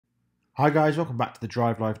Hi guys, welcome back to the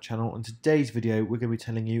Drive Live channel. In today's video we're going to be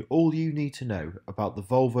telling you all you need to know about the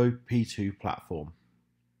Volvo P2 platform.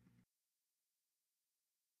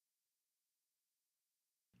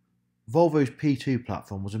 Volvo's P2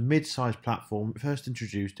 platform was a mid-sized platform first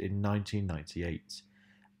introduced in 1998.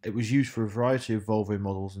 It was used for a variety of Volvo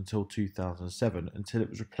models until 2007, until it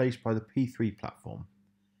was replaced by the P3 platform.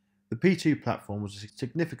 The P2 platform was a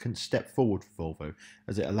significant step forward for Volvo,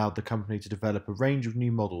 as it allowed the company to develop a range of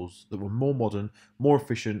new models that were more modern, more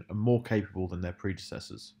efficient and more capable than their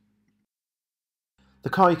predecessors. The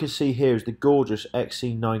car you can see here is the gorgeous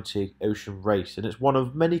XC90 Ocean Race, and it's one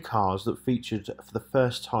of many cars that featured for the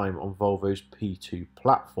first time on Volvo's P2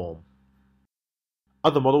 platform.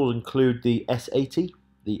 Other models include the S80,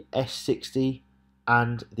 the S60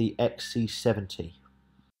 and the XC70.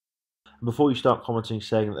 Before you start commenting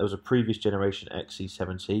saying that there was a previous generation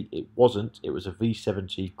XC70, it wasn't. It was a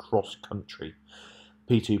V70 cross country.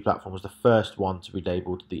 P2 platform was the first one to be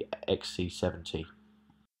labelled the XC70.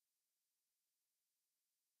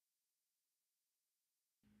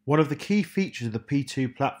 One of the key features of the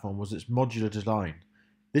P2 platform was its modular design.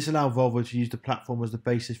 This allowed Volvo to use the platform as the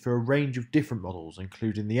basis for a range of different models,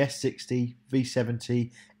 including the S60,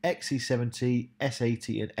 V70, XC70,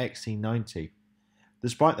 S80 and XC90.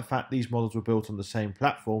 Despite the fact these models were built on the same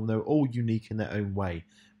platform, they were all unique in their own way,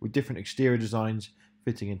 with different exterior designs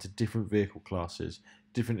fitting into different vehicle classes,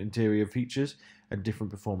 different interior features, and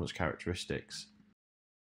different performance characteristics.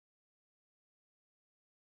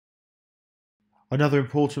 Another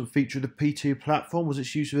important feature of the P2 platform was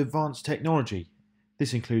its use of advanced technology.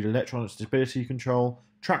 This included electronic stability control,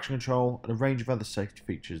 traction control, and a range of other safety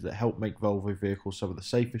features that help make Volvo vehicles some of the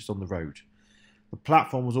safest on the road. The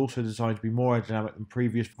platform was also designed to be more aerodynamic than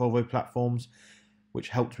previous Volvo platforms, which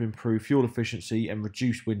helped to improve fuel efficiency and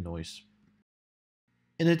reduce wind noise.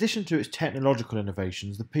 In addition to its technological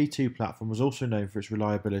innovations, the P2 platform was also known for its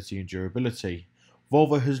reliability and durability.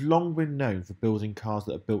 Volvo has long been known for building cars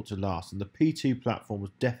that are built to last, and the P2 platform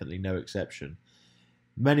was definitely no exception.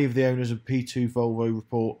 Many of the owners of P2 Volvo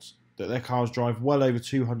report that their cars drive well over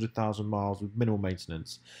 200,000 miles with minimal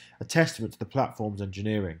maintenance, a testament to the platform's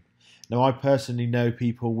engineering. Now, I personally know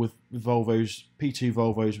people with Volvos, P2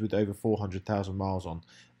 Volvos with over 400,000 miles on.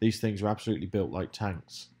 These things are absolutely built like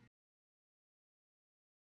tanks.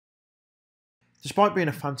 Despite being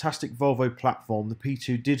a fantastic Volvo platform, the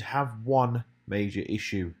P2 did have one major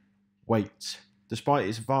issue: weight. Despite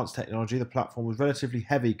its advanced technology, the platform was relatively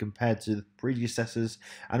heavy compared to the predecessors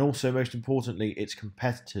and also, most importantly, its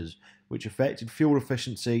competitors, which affected fuel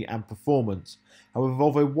efficiency and performance. However,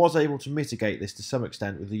 Volvo was able to mitigate this to some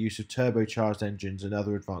extent with the use of turbocharged engines and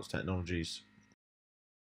other advanced technologies.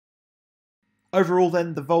 Overall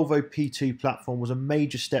then, the Volvo P2 platform was a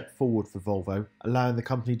major step forward for Volvo, allowing the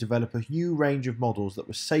company to develop a new range of models that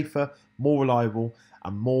were safer, more reliable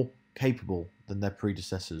and more capable than their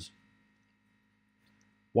predecessors.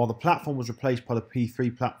 While the platform was replaced by the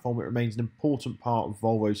P3 platform, it remains an important part of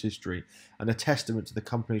Volvo's history and a testament to the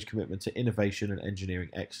company's commitment to innovation and engineering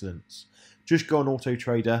excellence. Just go on Auto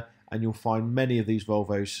Trader and you'll find many of these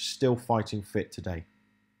Volvos still fighting fit today.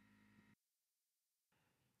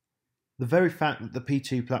 The very fact that the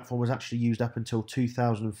P2 platform was actually used up until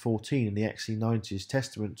 2014 in the XC90 is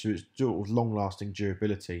testament to its long-lasting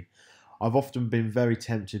durability. I've often been very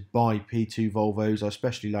tempted by P2 Volvos. I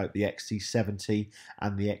especially like the XC70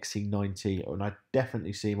 and the XC90, and I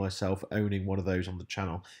definitely see myself owning one of those on the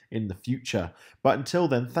channel in the future. But until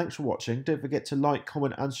then, thanks for watching. Don't forget to like,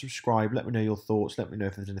 comment and subscribe. Let me know your thoughts. Let me know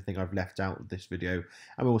if there's anything I've left out of this video,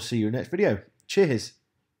 and we'll see you in the next video. Cheers!